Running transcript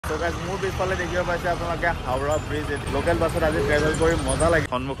So guys, মোৰ পিছফালে দেখিব পাইছে আপোনালোকে হাওৰা ব্ৰিজ লোকেল বাছত আজি ট্ৰেভেল কৰি মজা লাগে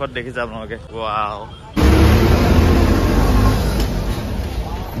সন্মুখত দেখিছে আপোনালোকে ওৱাও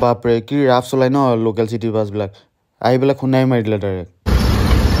বাপৰে কি ৰাফ চলাই ন লোকেল সিটি বাছ বিলাক আহি পেলাই খুনাই মাৰি দিলে ডাইৰেক্ট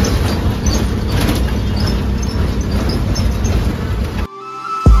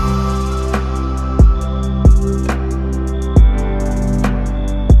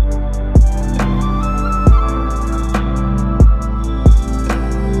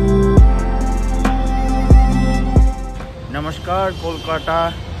নমস্কাৰ কলকাতা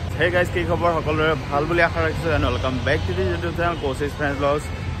হে গাইজ কি খবৰ সকলোৰে ভাল বুলি আশা ৰাখিছোঁ and welcome back to the YouTube channel Kaushik friends blogs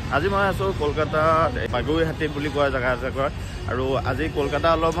আজি মই আছোঁ কলকাতাত বাগুইহাটী বুলি কোৱা জেগা এজেগাত আৰু আজি কলকাতা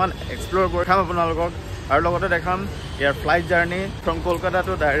অলপমান এক্সপ্ল'ৰ কৰি খাম আপোনালোকক আৰু লগতে দেখাম ইয়াৰ flight journey from Kolkata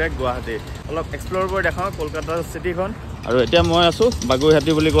two direct Guwahati অলপ এক্সপ্ল'ৰ কৰি দেখাম কলকাতা চিটিখন আৰু এতিয়া মই আছোঁ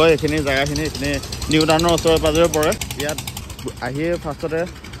বাগুইহাটী বুলি কয় এইখিনি জেগাখিনি এইখিনি নিউ টাউনৰ ওচৰে পাজৰে পৰে ইয়াত আহিয়ে ফাৰ্ষ্টতে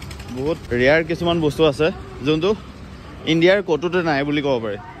বহুত ৰেয়াৰ কিছুমান বস্তু আছে যোনটো ইণ্ডিয়াৰ ক'তোতে নাই বুলি ক'ব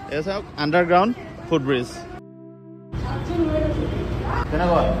পাৰি এই চাওক আণ্ডাৰগ্ৰাউণ্ড ফুট ব্ৰিজ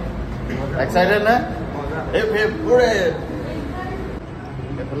কেনেকুৱা এক্সাইটেড নে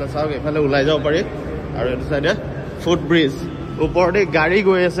এইফালে চাওক এইফালে ওলাই যাব পাৰি আৰু এইটো চাইডে ফুট ব্ৰিজ ওপৰতে গাড়ী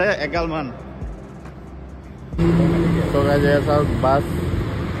গৈ আছে এগালমান চাওক বাছ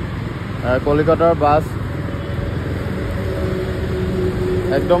কলিকতাৰ বাছ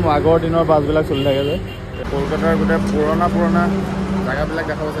একদম আগৰ দিনৰ বাছবিলাক চলি থাকে যে কলকাতাৰ গোটেই পুৰণা জেগাবিলাক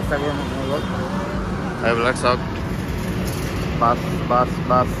দেখাব চেষ্টা কৰিম আপোনালোকক এইবিলাক চাওক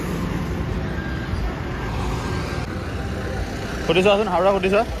বাছ সুধিছোৱাচোন হাওৰা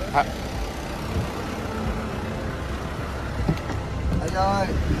সুধিছোৱা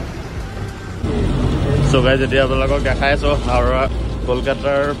চ' গাইজ এতিয়া আপোনালোকক দেখাই আছোঁ হাওৰা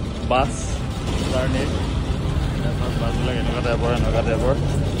কলকাতাৰ বাছ জাৰ্ণি বাছবিলাক এনেকুৱা টাইপৰ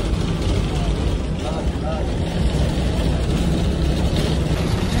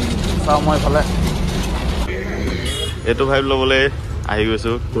চাওঁ মই এইফালে এইটো ভাইব ল'বলৈ আহি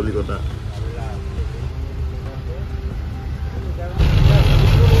গৈছোঁ কলিকতা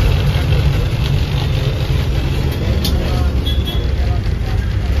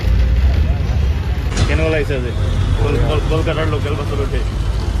কেনেকুৱা লাগিছে আজি কলকাতাৰ লোকেল বাছত উঠি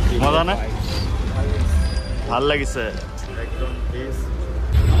মজা নে ভাল লাগিছে একদম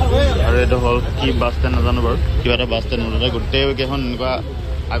আৰু এইটো হ'ল কি বাছ ষ্টেণ্ড নাজানো বাৰু কিবা এটা বাছ ষ্টেণ্ড নল'লে গোটেইকেইখন এনেকুৱা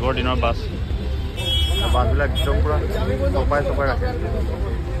আগৰ দিনৰ বাছবিলাক একদম পুৰা চপাই ৰাখে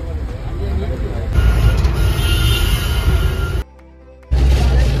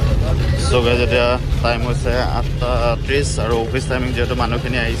চৌগাই যেতিয়া টাইম হৈছে 8:30 আৰু অফিচ টাইমিং যিহেতু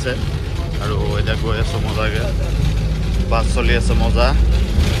মানুহখিনি আহিছে আৰু এতিয়া গৈ আছোঁ মজাকৈ বাছ চলি আছে মজা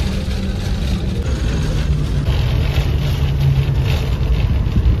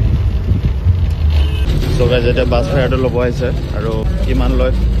চৌগাই যেতিয়া বাছ ফেয়াৰটো ল'ব আহিছে আৰু কিমান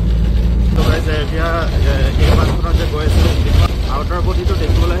লয় চৌগাইছে এতিয়া এই বাছখনত যে গৈ আছিলোঁ আউটাৰ বডিটো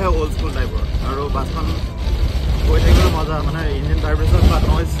দেখিবলৈহে অল্ড স্কুল টাইপৰ আৰু বাছখন গৈ থাকিবলৈ মজা মানে ইঞ্জিন ভাইব্ৰেশ্যন বা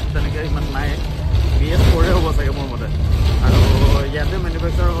নইজ তেনেকৈ ইমান নাই BS4 হ'ব চাগে মোৰ মতে আৰু ইয়াতে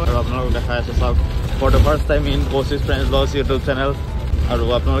মেনুফেকচাৰ হয় আৰু আপোনালোকক দেখাই আছে চাওক for the first time in Kaushik friends blogs YouTube channel আৰু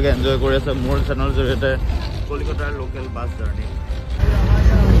আপোনালোকে এনজয় কৰি আছে মোৰ চেনেলৰ জৰিয়তে কলিকতাৰ লোকেল বাছ জাৰ্ণি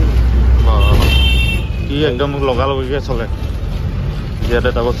ই একদম মোক লগালগিকৈ চলে ইয়াতে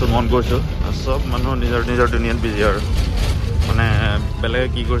এটা বস্তু মন কৰিছোঁ চব মানুহ নিজৰ দুনিয়াত বিজি আৰু মানে বেলেগে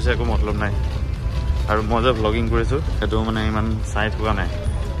কি কৰিছে একো মতলব নাই আৰু মই যে ভ্লগিং কৰিছোঁ সেইটো মানে ইমান চাই থকা নাই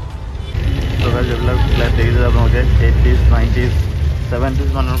চৰকাৰ যিবিলাক ফ্লেট দেখিছে আপোনালোকে 80s 90s 70s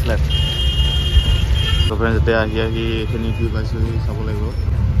মানৰ ফ্লেট চৰকাৰে যেতিয়া আহি এইখিনি কি পাইছোঁ চাব লাগিব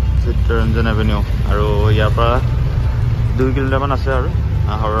চিত্তৰঞ্জন এভিনিউ আৰু ইয়াৰ পৰা 2 কিলোমিটাৰমান আছে আৰু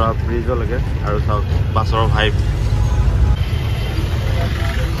হাওৰা ব্ৰিজলৈকে আৰু চাওক বাছৰ ভাইব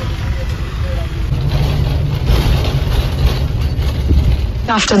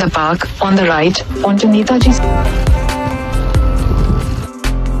After the park, on the right, onto Netaji.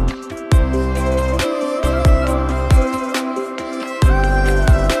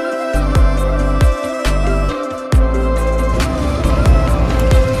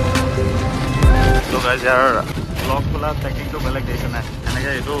 So guys, यार ব্লগ খোলা টেকনিকটো বেলেগ দেখিছে নাই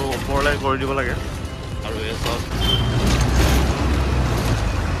এনেকৈ এইটো ওপৰলৈ কৰি দিব লাগে আৰু এই চব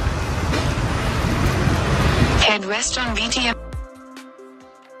Head west on BTM.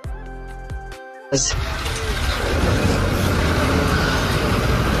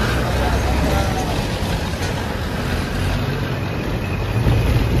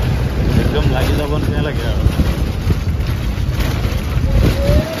 একদম লাগি যাব নিচিনা লাগে আৰু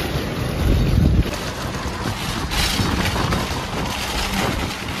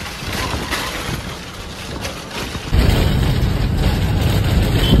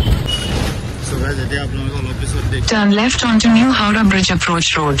Turn left onto New Howrah Bridge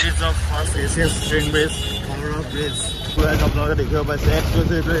Approach Road. Bridge of first ACS train bridge, Howrah Bridge. Guys, আপোনালোকে দেখিব পাইছে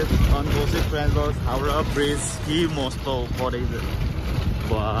exclusively on Kaushik friend blogs Howrah bridge কি মস্ত ওপৰত আহিছে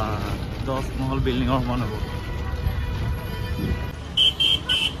বা 10 মহল বিল্ডিঙৰ সমান হ'ব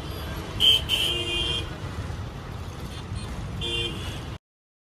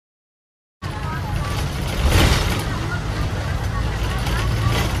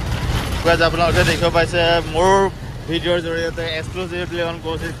guys আপোনালোকে দেখিব পাইছে মোৰ ভিডিঅ'ৰ জৰিয়তে exclusively on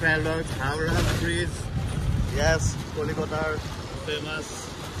Kaushik friend blogs Howrah bridge yes কলিকতাৰ ফেমাস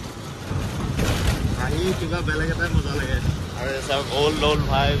আহি কিবা বেলেগ এটা মজা লাগে আৰু সব ওল্ড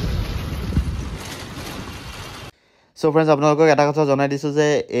ভাইব সো ফ্ৰেন্ডস আপোনালোকক এটা কথা জনাই দিছো যে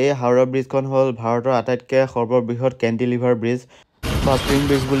এই হাওৰা ব্ৰিজখন হ'ল ভাৰতৰ আটাইতকৈ সৰ্ববৃহৎ কেন্টিলিভাৰ ব্ৰিজ বা স্প্ৰিং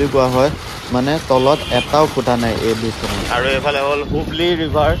ব্ৰিজ বুলি কোৱা হয় মানে তলত এটাও ফুটা নাই এই ব্ৰিজখন আৰু এফালে হ'ল হুবলি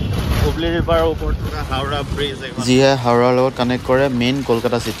ৰিভাৰৰ ওপৰত থকা হাওৰা ব্ৰিজ যিয়ে হাওৰাৰ লগত কানেক্ট কৰে মেইন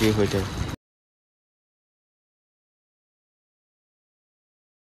কলকাতা চিটিৰ সৈতে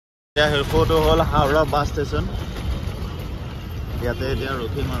হেলফটো হ'ল হাওৰা বাছ ষ্টেচন ইয়াতে এতিয়া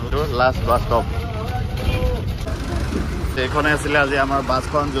ৰখিম আৰু লাষ্ট বাছ ষ্টপ এইখনে আছিলে আজি আমাৰ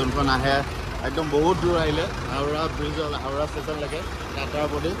বাছখন যোনখন আহে একদম বহুত দূৰ আহিলে হাওৰা ব্ৰিজৰ হাওৰা ষ্টেচনলৈকে টাটাৰ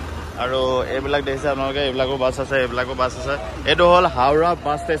প্ৰতি আৰু এইবিলাক দেখিছে আপোনালোকে এইবিলাকো বাছ আছে এইটো হ'ল হাওৰা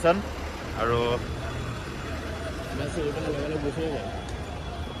বাছ ষ্টেচন আৰু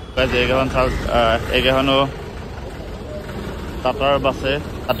এইকেইখন চাওক এইকেইখনো টাটাৰ বাছে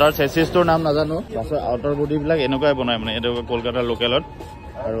টাটাৰ চেচিছটোৰ নাম নাজানো বাছৰ আউটাৰ বডিবিলাক এনেকুৱাই বনায় মানে এইটো কলকাতাৰ লোকেলত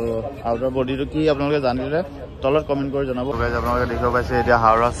আৰু আউটাৰ বডিটো কি আপোনালোকে জানিলে তলত কমেণ্ট কৰি জনাব আপোনালোকে দেখিব পাইছে এতিয়া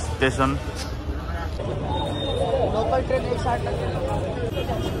হাওৰা ষ্টেচন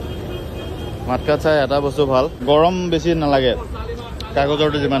মাতকাত চাই এটা বস্তু ভাল গৰম বেছি নালাগে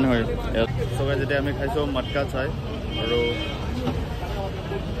কাগজৰটো যিমান হয় চবে যেতিয়া আমি খাইছোঁ মাতকাত চাই আৰু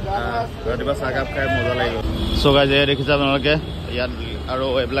ৰাতিপুৱা চাহকাপ খাই মজা লাগি গ'ল চগাই যে দেখিছে আপোনালোকে ইয়াত আৰু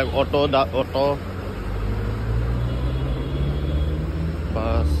এইবিলাক অটো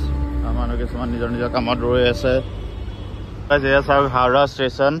বাছ মানুহ কিছুমান নিজৰ কামত ৰৈ আছে চাওক হাওৰা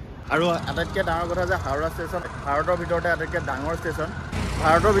ষ্টেচন আৰু আটাইতকৈ ডাঙৰ কথা যে হাওৰা ষ্টেচন ভাৰতৰ ভিতৰতে আটাইতকৈ ডাঙৰ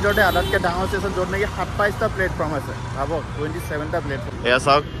ষ্টেচন য'ত নেকি 27টা প্লেটফৰ্ম আছে ভাবক 27টা প্লেটফৰ্ম এয়া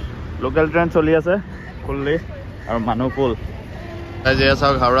চাওক লোকেল ট্ৰেইন চলি আছে ফুল্লি আৰু মানুহ ফুল এয়া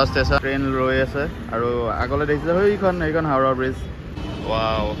চাওক হাওৰা ষ্টেচন ট্ৰেইন ৰৈ আছে আৰু আগলৈ দেখিছে সেইখন হাওৰা ব্ৰিজ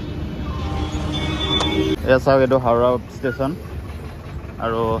ৱাও এয়া চাওক এইটো হাওৰা ষ্টেচন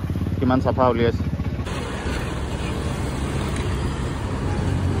আৰু কিমান চাফা উলিয়াইছে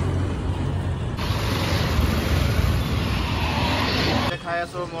খাই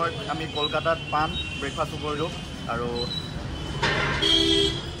আছো আমি কলকাতাত পান ব্ৰেকফাষ্ট কৰিলোঁ আৰু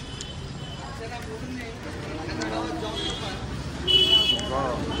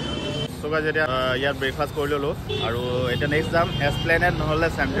যেতিয়া ইয়াত ব্ৰেকফাষ্ট কৰি ল'লোঁ আৰু এতিয়া নেক্সট যাম এছপ্লেনেড নহ'লে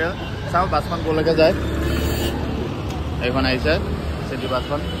চেণ্ট্ৰেল চাওঁ বাছখন ক'লৈকে যায় এইখন আহিছে চিটি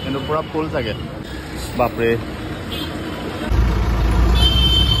বাছখন কিন্তু পূৰা ফুল চাগে বাপৰে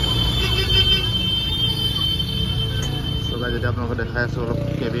যেতিয়া আপোনালোকে দেখাই আছোঁ অলপ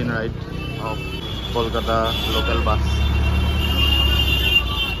cabin ride of Kolkata local bus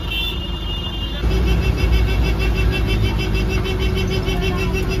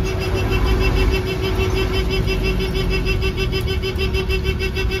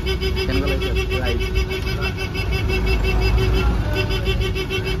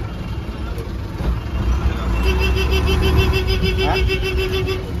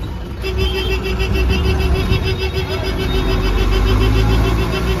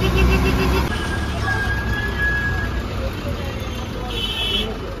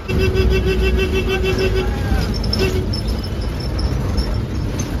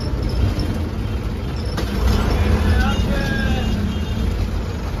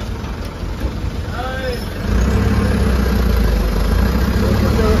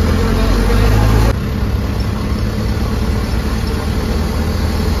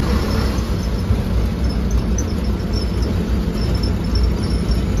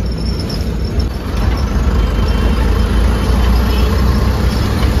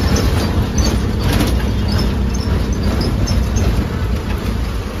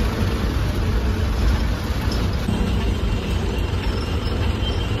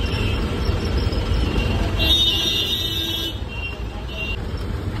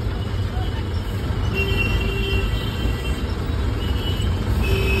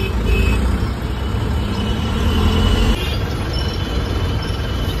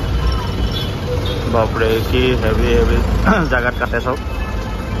बापरे की हेवी हेवी जगत काटे सब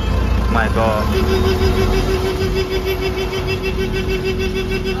My God.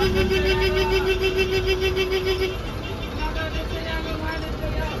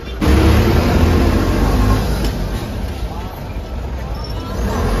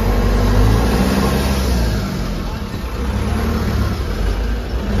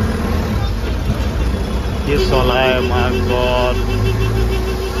 This Solai, my God.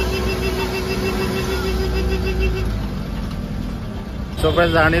 So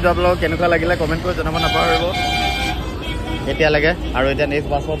friends, জাৰ্ণিটো আপোনালোকক কেনেকুৱা লাগিলে কমেণ্ট কৰি জনাব নাপাহৰিব এতিয়ালৈকে আৰু এতিয়া নেক্সট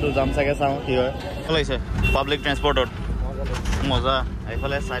বাছত যাম চাগে চাওঁ কি হয় লাগিছে পাব্লিক ট্ৰেন্সপৰ্টত মজা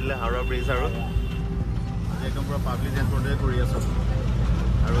এইফালে চাইডলে হাওৰা ব্ৰিজ আৰু একদম পুৰা পাব্লিক ট্ৰেন্সপৰ্টে কৰি আছোঁ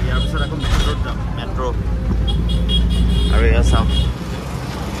আৰু ইয়াৰ পিছত আকৌ মেট্ৰ'ত যাম মেট্ৰ' আৰু এয়া চাওক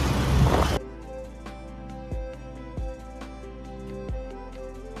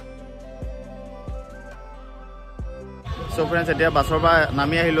So friends, এতিয়া বাছৰ পৰা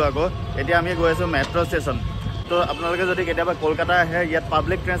নামি আহিলোঁ আকৌ এতিয়া আমি গৈ আছোঁ মেট্ৰ' ষ্টেচন তো আপোনালোকে যদি কেতিয়াবা কলকাতা আহে ইয়াত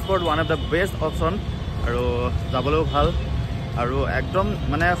public transport one of the best option আৰু যাবলৈও ভাল আৰু একদম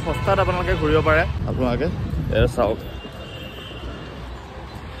মানে সস্তাত আপোনালোকে ঘূৰিব পাৰে আপোনালোকে চাওক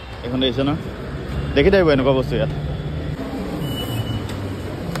এখন দেখিছে ন দেখি থাকিব এনেকুৱা বস্তু ইয়াত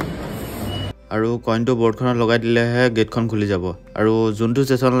আৰু কইনটো বৰ্ডখনত লগাই দিলেহে গেটখন খুলি যাব আৰু যোনটো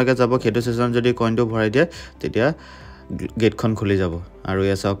ষ্টেচনলৈকে যাব সেইটো ষ্টেচন যদি কইনটো ভৰাই দিয়ে তেতিয়া গেটখন খুলি যাব আৰু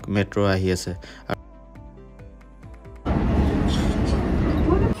এয়া চাওক মেট্ৰ' আহি আছে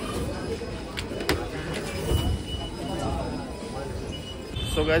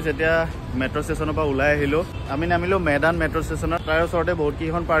So guys, এতিয়া মেট্ৰ' ষ্টেচনৰ পৰা ওলাই আহিলোঁ আমি নামিলোঁ মেদান মেট্ৰ' ষ্টেচনত তাৰ ওচৰতে বহুত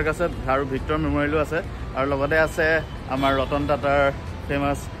কেইখন পাৰ্ক আছে আৰু ভিক্টৰ মেমৰিয়েলো আছে আৰু লগতে আছে আমাৰ ৰতন টাটাৰ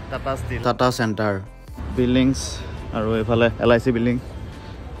famous Tata still Tata centre buildings আৰু এইফালে LIC বিল্ডিং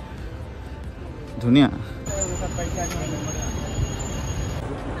ধুনীয়া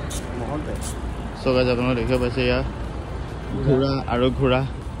So guys, আপোনালোকে দেখিব পাইছে এয়া ঘোঁৰা আৰু ঘোঁৰা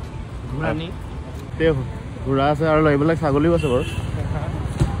ঘোঁৰা আছে আৰু এইবিলাক ছাগলীও আছে বাৰু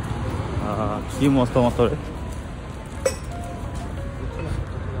কি মস্ত মস্তৰে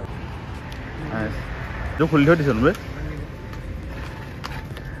এইটো খুলি থৈ দিছে নে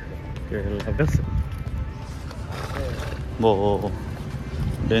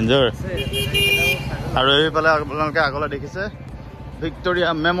ডেঞ্জাৰ আৰু এইফালে আপোনালোকে আগলৈ দেখিছে ভিক্টৰিয়া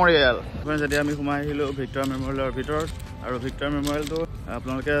মেমৰিয়েল যেতিয়া আমি সোমাই আহিলোঁ ভিক্টৰিয়া মেমৰিয়েলৰ ভিতৰত আৰু ভিক্টৰিয়া মেমৰিয়েলটো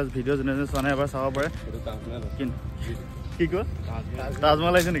আপোনালোকে ভিডিঅ' যোনে যোনে চোৱা নাই এবাৰ চাব পাৰে কি কয়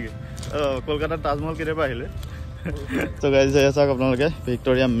তাজমহল আহিছে নেকি কলকাতাত তাজমহল কেতিয়াবা আহিলে তো গাইজ চাওক আপোনালোকে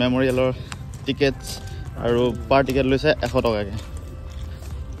ভিক্টৰিয়া মেমৰিয়েলৰ টিকেটছ আৰু পাৰ টিকেট লৈছে 100 টকাকৈ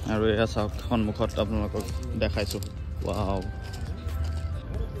আৰু এয়া চাওক সন্মুখত আপোনালোকক দেখাইছোঁ ৱাও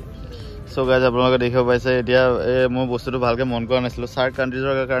So guys, আপোনালোকে দেখিব পাইছে এতিয়া মই বস্তুটো ভালকৈ মন কৰা নাছিলোঁ সাৰ্ক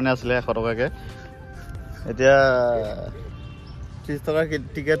কাণ্ট্ৰিজৰ কাৰণে আছিলে 100 টকাকৈ এতিয়া 30 টকাৰ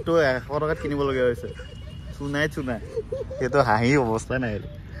টিকেটটো 100 টকাত কিনিবলগীয়া হৈছে চুনাই সেইটো হাঁহি অৱস্থা নাই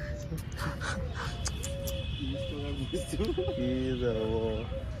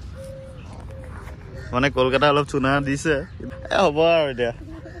মানে কলকাতা অলপ চুনা দিছে হ'ব আৰু এতিয়া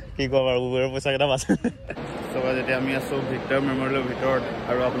কি ক'ম আৰু উবেৰৰ পইচা কেইটা বাচে যেতিয়া আমি আছোঁ ভিক্টৰ মেমৰিয়েলৰ ভিতৰত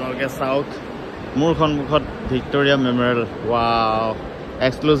আৰু আপোনালোকে চাওক মোৰ সন্মুখত Victoria memorial wow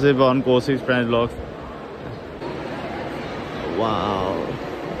exclusive on Kaushik friend blogs wow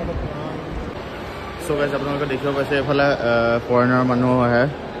So guys, আপোনালোকে দেখিব পাইছে এইফালে ফৰেনাৰ মানুহ আহে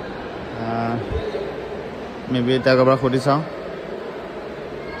মেবি এতিয়া কাৰোবাৰ সুধি চাওঁ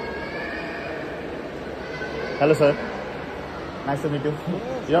hello' sir nice to meet U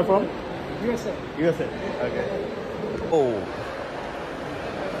U R from USA. Okay. Oh.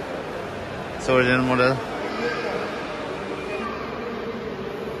 So original model.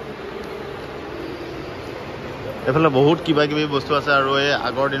 এফালে বহুত কিবা কিবি বস্তু আছে আৰু এই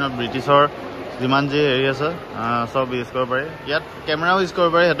আগৰ দিনত ব্ৰিটিছৰ যিমান যি হেৰি আছে সব ইউজ কৰিব পাৰি ইয়াত কেমেৰাও ইউজ কৰিব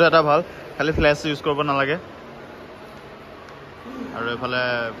পাৰি সেইটো এটা ভাল খালি ফ্লেছ ইউজ কৰিব নালাগে আৰু এফালে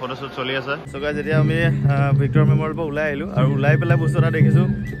ফটোশ্বুট চলি আছে So guys, যেতিয়া আমি ভিক্টৰ মেমৰিয়েলৰ পৰা ওলাই আহিলোঁ আৰু ওলাই পেলাই বস্তু এটা দেখিছোঁ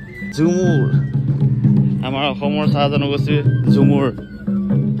ঝুমুৰ আমাৰ অসমৰ চাহ জনগোষ্ঠী ঝুমুৰ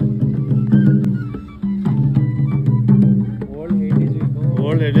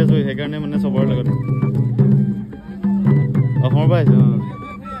ৱৰ্ল্ড হেৰিটেজ উইক সেইকাৰণে মানে চবৰে লগত অসমৰ পৰা আহিছে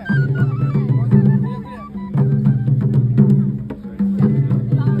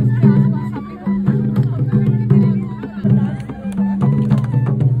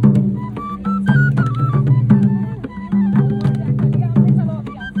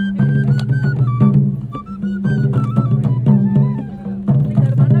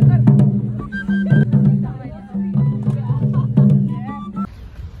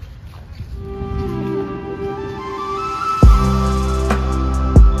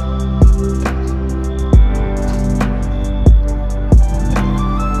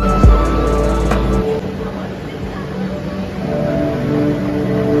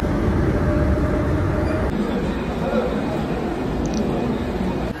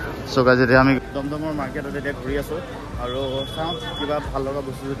সো গাইজ এতিয়া আমি দমদমৰ মাৰ্কেটত এতিয়া ঘূৰি আছোঁ আৰু চাওঁ কিবা ভাল লগা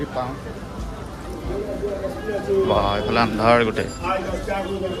বস্তু যদি পাওঁ বা এইফালে আন্ধাৰ গোটেই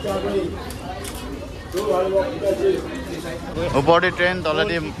ওপৰেদি ট্ৰেইন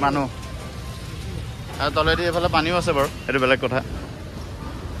তলেদি মানুহ আৰু তলেদি এইফালে পানীও আছে বাৰু সেইটো বেলেগ কথা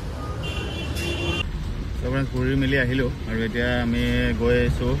ঘূৰি মেলি আহিলোঁ আৰু এতিয়া আমি গৈ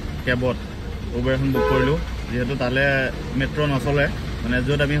আহিছোঁ কেবত উবেৰ এখন বুক কৰিলোঁ যিহেতু তালৈ মেট্ৰ' নচলে মানে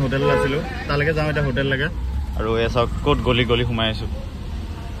য'ত আমি হোটেলত আছিলোঁ তালৈকে যাওঁ এতিয়া হোটেল লাগে আৰু এই চাওক ক'ত গলি গলি সোমাই আহিছোঁ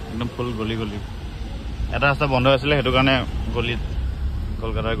একদম ফুল গলি গলি এটা ৰাস্তা বন্ধ আছিলে সেইটো কাৰণে গলিত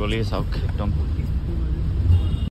কলকাতাৰ গলি চাওক একদম